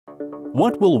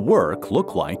What will work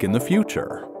look like in the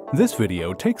future? This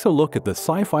video takes a look at the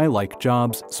sci-fi-like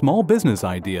jobs, small business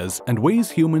ideas, and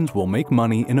ways humans will make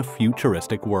money in a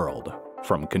futuristic world.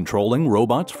 From controlling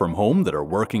robots from home that are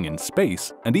working in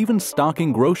space, and even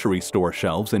stocking grocery store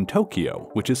shelves in Tokyo,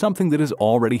 which is something that is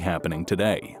already happening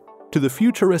today, to the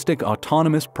futuristic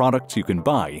autonomous products you can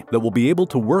buy that will be able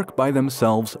to work by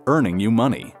themselves, earning you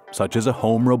money, such as a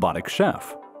home robotic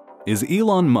chef. Is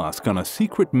Elon Musk on a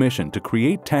secret mission to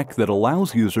create tech that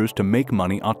allows users to make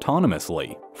money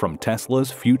autonomously, from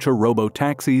Tesla's future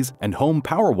robo-taxis and home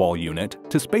Powerwall unit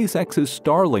to SpaceX's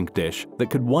Starlink dish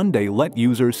that could one day let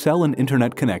users sell an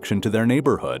internet connection to their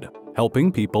neighborhood,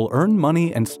 helping people earn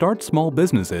money and start small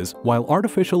businesses while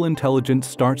artificial intelligence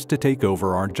starts to take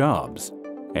over our jobs?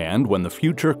 And when the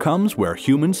future comes where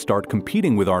humans start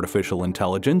competing with artificial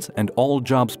intelligence and all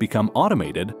jobs become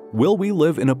automated, will we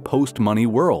live in a post-money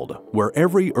world where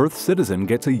every Earth citizen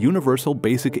gets a universal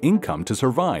basic income to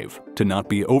survive, to not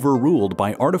be overruled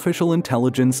by artificial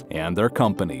intelligence and their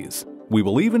companies? We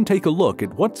will even take a look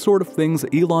at what sort of things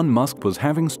Elon Musk was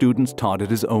having students taught at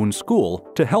his own school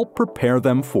to help prepare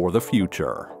them for the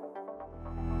future.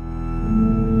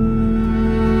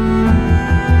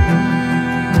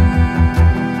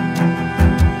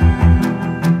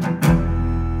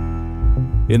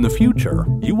 In the future,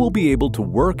 you will be able to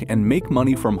work and make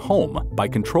money from home by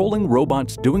controlling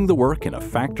robots doing the work in a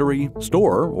factory,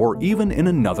 store, or even in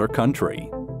another country.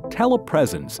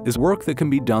 Telepresence is work that can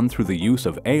be done through the use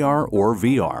of AR or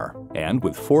VR, and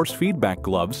with force feedback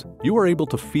gloves, you are able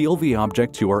to feel the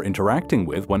objects you are interacting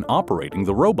with when operating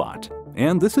the robot.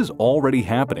 And this is already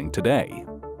happening today.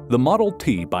 The Model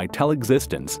T by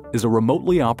Telepresence is a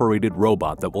remotely operated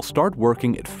robot that will start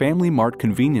working at Family Mart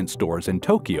convenience stores in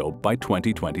Tokyo by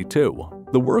 2022.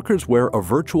 The workers wear a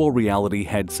virtual reality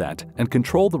headset and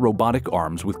control the robotic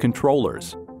arms with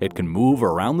controllers. It can move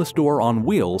around the store on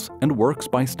wheels and works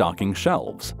by stocking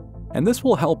shelves. And this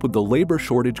will help with the labor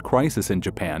shortage crisis in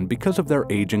Japan because of their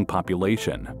aging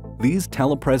population. These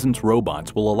telepresence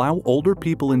robots will allow older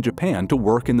people in Japan to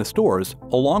work in the stores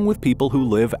along with people who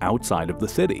live outside of the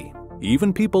city.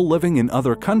 Even people living in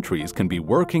other countries can be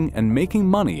working and making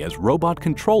money as robot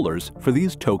controllers for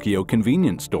these Tokyo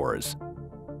convenience stores.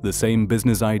 The same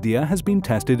business idea has been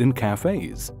tested in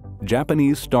cafes.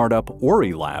 Japanese startup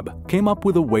Orilab came up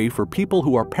with a way for people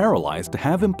who are paralyzed to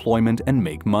have employment and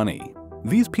make money.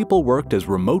 These people worked as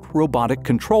remote robotic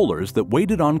controllers that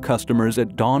waited on customers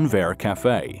at Donver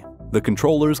Cafe. The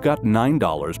controllers got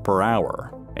 $9 per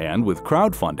hour. And with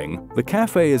crowdfunding, the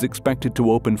cafe is expected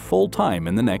to open full-time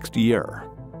in the next year.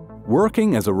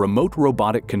 Working as a remote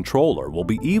robotic controller will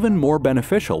be even more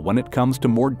beneficial when it comes to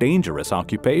more dangerous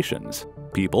occupations.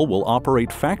 People will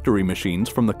operate factory machines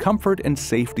from the comfort and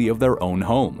safety of their own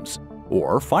homes.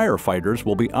 Or firefighters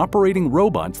will be operating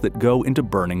robots that go into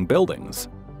burning buildings.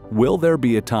 Will there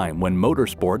be a time when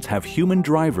motorsports have human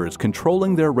drivers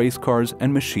controlling their race cars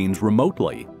and machines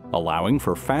remotely, allowing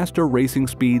for faster racing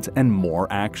speeds and more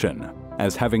action,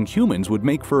 as having humans would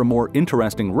make for a more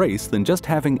interesting race than just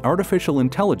having artificial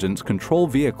intelligence control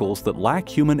vehicles that lack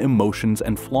human emotions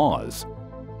and flaws?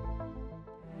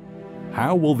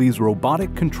 How will these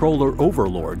robotic controller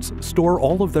overlords store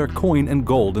all of their coin and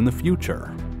gold in the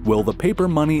future? Will the paper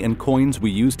money and coins we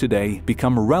use today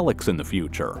become relics in the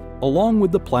future, along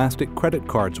with the plastic credit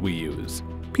cards we use?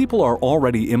 People are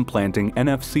already implanting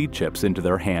NFC chips into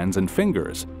their hands and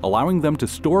fingers, allowing them to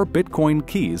store Bitcoin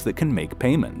keys that can make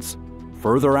payments.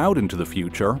 Further out into the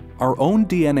future, our own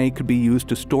DNA could be used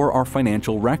to store our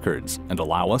financial records and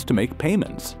allow us to make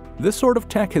payments. This sort of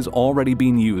tech has already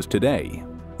been used today.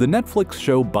 The Netflix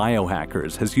show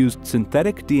Biohackers has used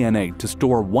synthetic DNA to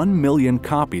store 1 million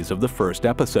copies of the first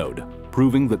episode,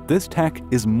 proving that this tech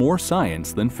is more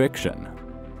science than fiction.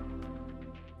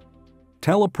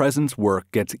 Telepresence work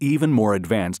gets even more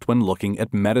advanced when looking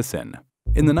at medicine.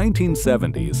 In the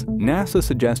 1970s, NASA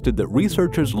suggested that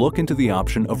researchers look into the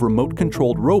option of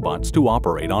remote-controlled robots to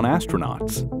operate on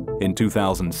astronauts. In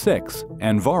 2006,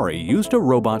 Anvari used a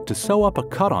robot to sew up a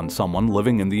cut on someone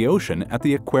living in the ocean at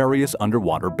the Aquarius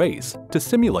underwater base to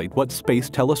simulate what space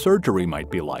telesurgery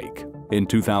might be like. In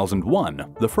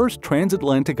 2001, the first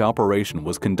transatlantic operation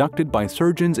was conducted by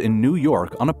surgeons in New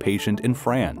York on a patient in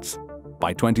France.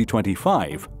 By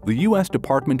 2025, the U.S.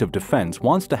 Department of Defense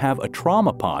wants to have a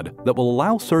trauma pod that will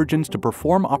allow surgeons to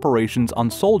perform operations on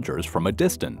soldiers from a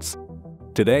distance.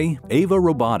 Today, Ava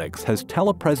Robotics has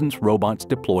telepresence robots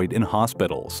deployed in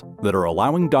hospitals that are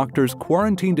allowing doctors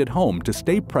quarantined at home to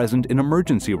stay present in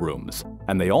emergency rooms,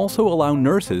 and they also allow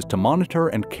nurses to monitor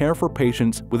and care for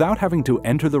patients without having to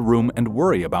enter the room and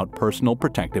worry about personal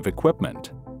protective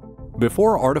equipment.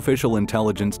 Before artificial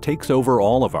intelligence takes over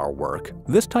all of our work,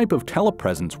 this type of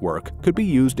telepresence work could be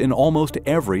used in almost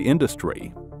every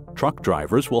industry. Truck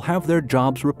drivers will have their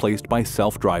jobs replaced by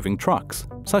self-driving trucks,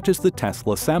 such as the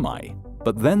Tesla Semi.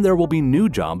 But then there will be new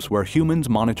jobs where humans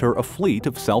monitor a fleet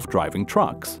of self-driving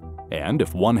trucks. And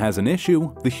if one has an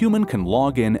issue, the human can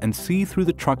log in and see through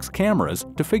the truck's cameras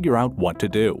to figure out what to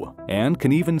do, and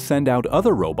can even send out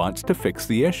other robots to fix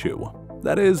the issue.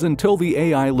 That is, until the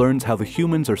AI learns how the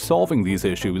humans are solving these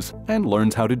issues and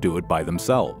learns how to do it by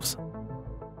themselves.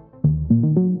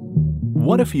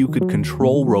 What if you could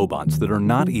control robots that are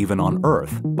not even on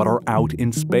Earth, but are out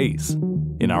in space?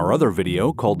 In our other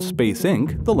video called Space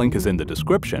Inc., the link is in the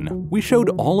description, we showed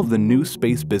all of the new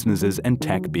space businesses and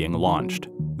tech being launched.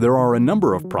 There are a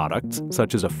number of products,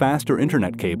 such as a faster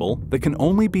internet cable, that can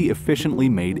only be efficiently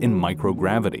made in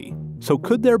microgravity. So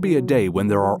could there be a day when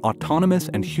there are autonomous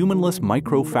and humanless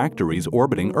micro-factories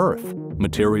orbiting Earth?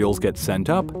 Materials get sent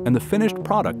up, and the finished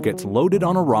product gets loaded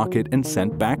on a rocket and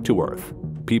sent back to Earth.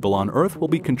 People on Earth will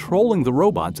be controlling the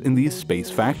robots in these space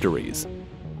factories.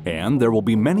 And there will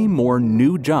be many more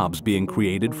new jobs being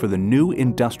created for the new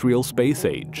industrial space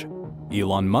age.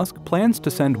 Elon Musk plans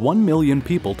to send 1 million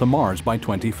people to Mars by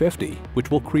 2050, which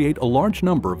will create a large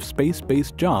number of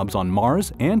space-based jobs on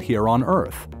Mars and here on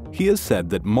Earth. He has said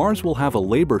that Mars will have a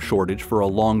labor shortage for a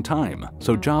long time,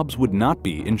 so jobs would not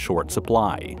be in short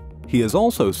supply. He has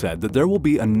also said that there will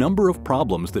be a number of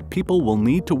problems that people will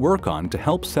need to work on to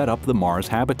help set up the Mars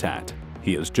habitat.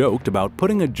 He has joked about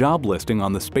putting a job listing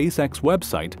on the SpaceX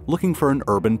website looking for an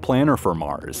urban planner for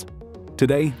Mars.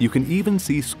 Today, you can even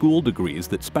see school degrees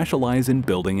that specialize in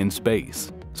building in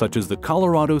space, such as the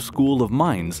Colorado School of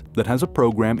Mines that has a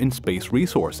program in space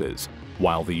resources,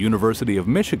 while the University of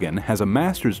Michigan has a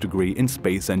master's degree in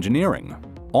space engineering,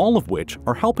 all of which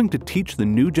are helping to teach the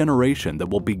new generation that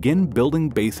will begin building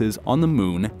bases on the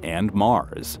Moon and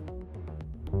Mars.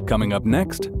 Coming up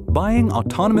next, buying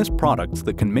autonomous products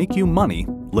that can make you money,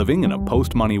 living in a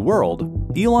post-money world,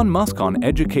 Elon Musk on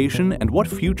education and what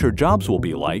future jobs will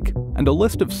be like, and a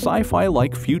list of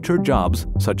sci-fi-like future jobs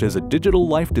such as a digital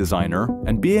life designer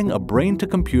and being a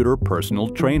brain-to-computer personal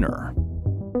trainer.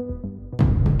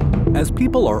 As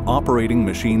people are operating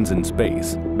machines in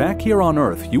space, back here on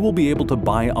Earth you will be able to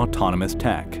buy autonomous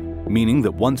tech, meaning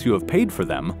that once you have paid for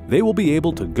them, they will be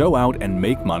able to go out and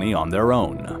make money on their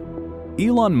own.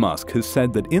 Elon Musk has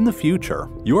said that in the future,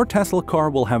 your Tesla car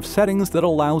will have settings that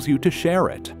allows you to share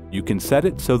it. You can set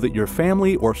it so that your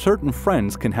family or certain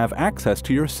friends can have access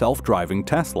to your self-driving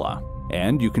Tesla,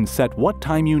 and you can set what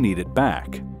time you need it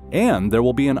back. And there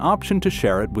will be an option to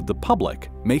share it with the public,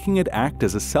 making it act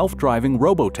as a self-driving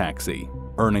robotaxi,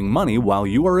 earning money while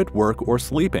you are at work or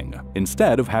sleeping,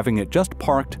 instead of having it just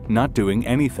parked, not doing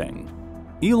anything.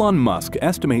 Elon Musk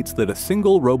estimates that a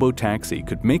single robotaxi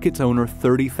could make its owner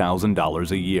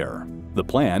 $30,000 a year. The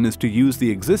plan is to use the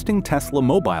existing Tesla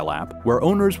mobile app where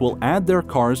owners will add their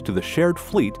cars to the shared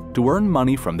fleet to earn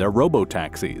money from their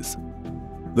robotaxis.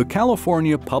 The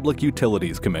California Public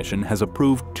Utilities Commission has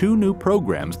approved 2 new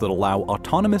programs that allow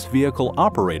autonomous vehicle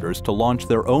operators to launch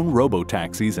their own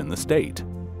robotaxis in the state.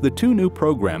 The 2 new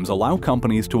programs allow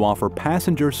companies to offer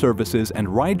passenger services and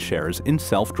ride shares in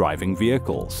self-driving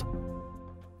vehicles.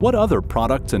 What other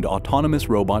products and autonomous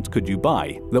robots could you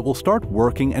buy that will start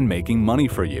working and making money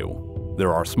for you?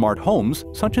 There are smart homes,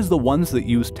 such as the ones that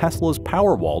use Tesla's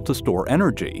Powerwall to store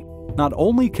energy. Not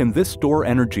only can this store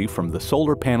energy from the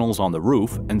solar panels on the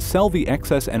roof and sell the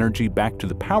excess energy back to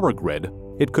the power grid,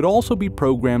 it could also be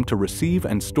programmed to receive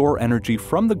and store energy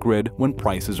from the grid when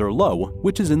prices are low,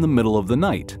 which is in the middle of the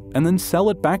night, and then sell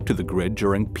it back to the grid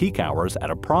during peak hours at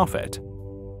a profit.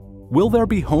 Will there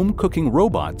be home cooking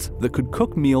robots that could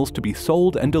cook meals to be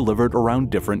sold and delivered around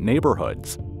different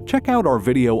neighborhoods? Check out our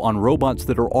video on robots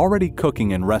that are already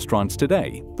cooking in restaurants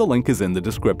today. The link is in the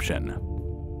description.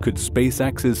 Could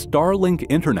SpaceX's Starlink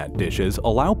internet dishes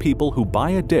allow people who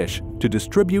buy a dish to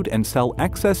distribute and sell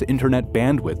excess internet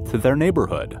bandwidth to their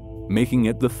neighborhood, making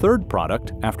it the 3rd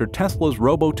product after Tesla's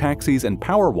robotaxis and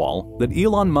Powerwall that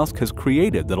Elon Musk has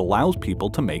created that allows people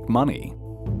to make money?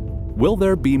 Will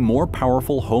there be more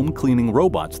powerful home cleaning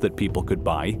robots that people could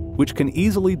buy, which can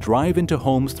easily drive into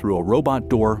homes through a robot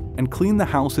door and clean the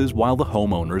houses while the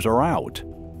homeowners are out?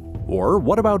 Or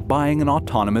what about buying an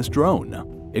autonomous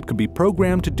drone? It could be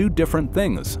programmed to do different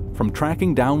things, from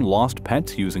tracking down lost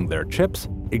pets using their chips,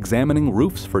 examining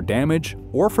roofs for damage,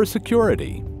 or for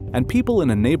security. And people in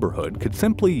a neighborhood could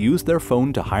simply use their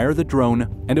phone to hire the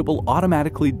drone, and it will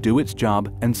automatically do its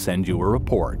job and send you a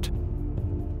report.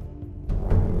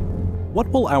 What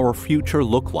will our future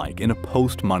look like in a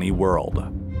post-money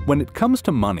world? When it comes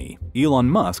to money, Elon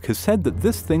Musk has said that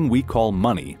this thing we call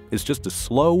money is just a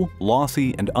slow,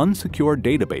 lossy, and unsecure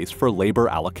database for labor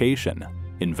allocation.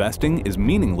 Investing is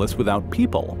meaningless without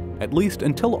people, at least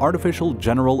until artificial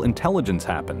general intelligence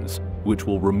happens, which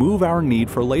will remove our need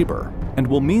for labor and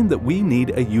will mean that we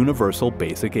need a universal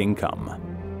basic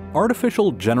income.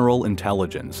 Artificial general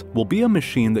intelligence will be a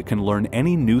machine that can learn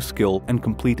any new skill and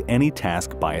complete any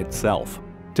task by itself.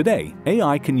 Today,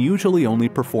 AI can usually only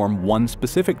perform one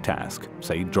specific task,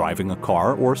 say driving a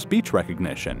car or speech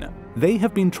recognition. They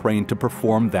have been trained to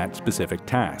perform that specific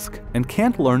task and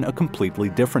can't learn a completely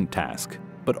different task.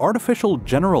 But artificial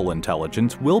general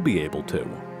intelligence will be able to.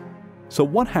 So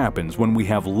what happens when we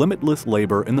have limitless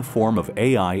labor in the form of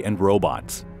AI and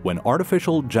robots? When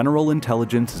artificial general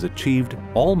intelligence is achieved,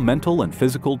 all mental and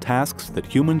physical tasks that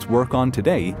humans work on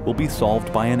today will be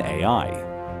solved by an AI.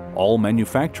 All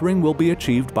manufacturing will be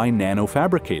achieved by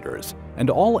nanofabricators, and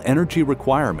all energy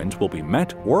requirements will be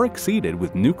met or exceeded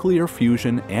with nuclear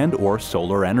fusion and/or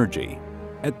solar energy.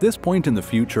 At this point in the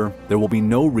future, there will be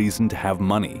no reason to have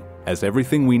money, as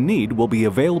everything we need will be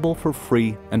available for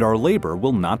free and our labor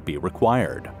will not be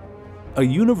required. A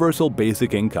universal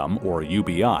basic income, or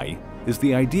UBI, is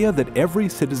the idea that every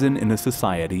citizen in a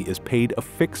society is paid a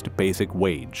fixed basic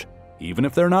wage, even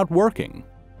if they're not working.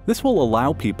 This will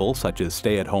allow people such as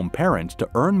stay-at-home parents to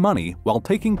earn money while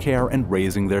taking care and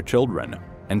raising their children,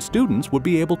 and students would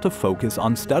be able to focus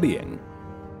on studying.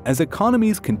 As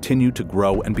economies continue to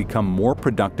grow and become more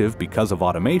productive because of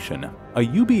automation, a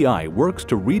UBI works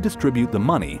to redistribute the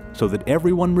money so that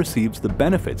everyone receives the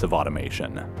benefits of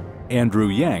automation. Andrew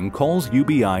Yang calls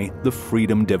UBI the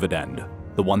freedom dividend.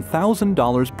 The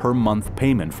 $1,000 per month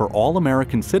payment for all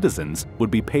American citizens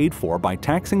would be paid for by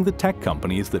taxing the tech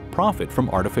companies that profit from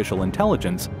artificial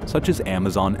intelligence, such as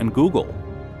Amazon and Google.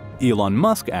 Elon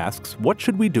Musk asks, what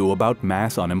should we do about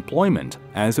mass unemployment,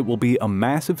 as it will be a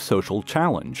massive social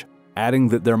challenge, adding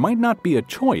that there might not be a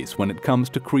choice when it comes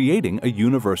to creating a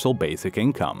universal basic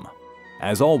income.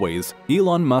 As always,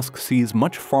 Elon Musk sees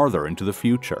much farther into the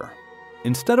future.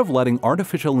 Instead of letting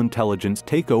artificial intelligence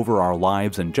take over our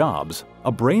lives and jobs,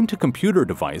 a brain-to-computer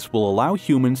device will allow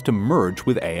humans to merge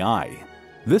with AI.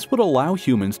 This would allow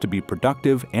humans to be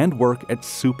productive and work at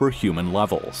superhuman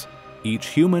levels. Each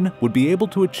human would be able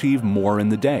to achieve more in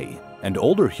the day, and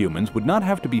older humans would not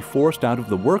have to be forced out of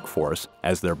the workforce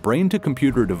as their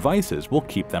brain-to-computer devices will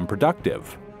keep them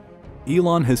productive.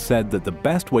 Elon has said that the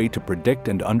best way to predict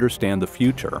and understand the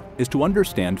future is to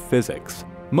understand physics,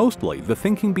 mostly the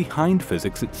thinking behind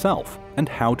physics itself and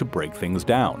how to break things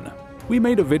down. We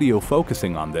made a video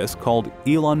focusing on this called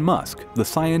Elon Musk, the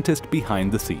scientist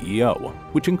behind the CEO,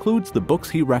 which includes the books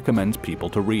he recommends people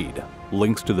to read.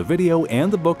 Links to the video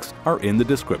and the books are in the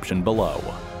description below.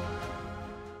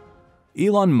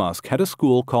 Elon Musk had a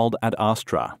school called Ad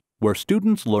Astra, where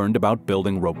students learned about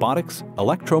building robotics,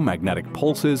 electromagnetic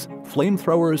pulses,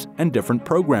 flamethrowers, and different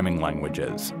programming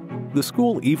languages. The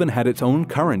school even had its own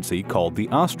currency called the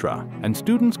Astra, and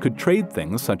students could trade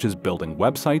things such as building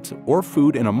websites or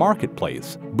food in a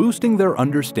marketplace, boosting their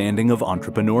understanding of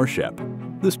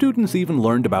entrepreneurship. The students even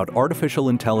learned about artificial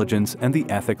intelligence and the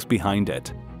ethics behind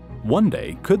it. One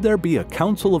day, could there be a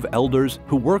council of elders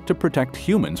who work to protect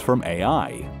humans from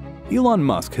AI? Elon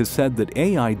Musk has said that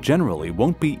AI generally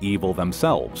won't be evil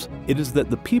themselves. It is that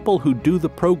the people who do the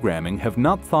programming have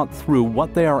not thought through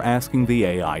what they are asking the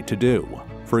AI to do.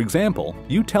 For example,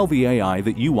 you tell the AI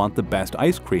that you want the best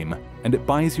ice cream, and it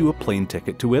buys you a plane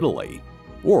ticket to Italy.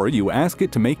 Or you ask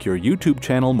it to make your YouTube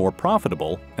channel more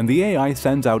profitable, and the AI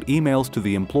sends out emails to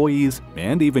the employees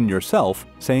and even yourself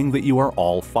saying that you are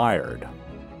all fired.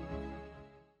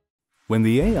 When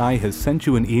the AI has sent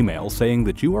you an email saying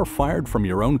that you are fired from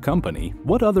your own company,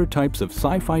 what other types of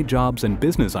sci-fi jobs and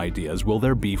business ideas will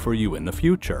there be for you in the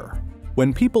future?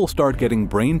 When people start getting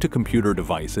brain-to-computer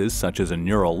devices such as a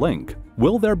neural link,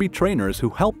 will there be trainers who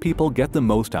help people get the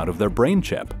most out of their brain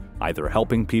chip, either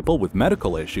helping people with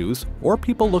medical issues or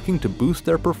people looking to boost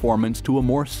their performance to a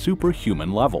more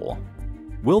superhuman level?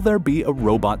 Will there be a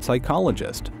robot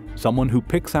psychologist, someone who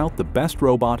picks out the best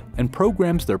robot and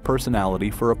programs their personality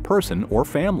for a person or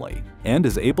family, and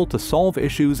is able to solve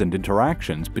issues and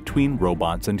interactions between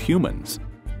robots and humans?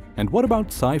 And what about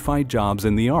sci-fi jobs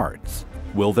in the arts?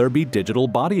 Will there be digital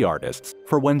body artists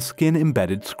for when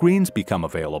skin-embedded screens become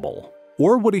available?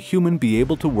 Or would a human be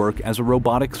able to work as a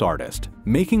robotics artist,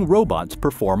 making robots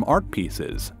perform art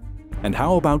pieces? And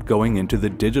how about going into the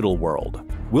digital world?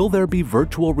 Will there be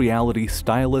virtual reality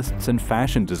stylists and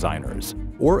fashion designers?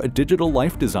 Or a digital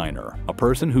life designer, a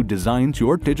person who designs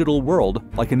your digital world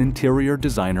like an interior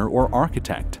designer or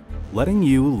architect, letting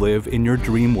you live in your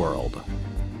dream world?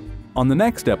 On the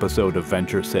next episode of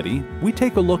Venture City, we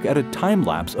take a look at a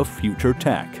time-lapse of future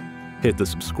tech. Hit the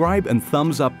subscribe and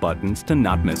thumbs up buttons to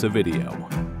not miss a video.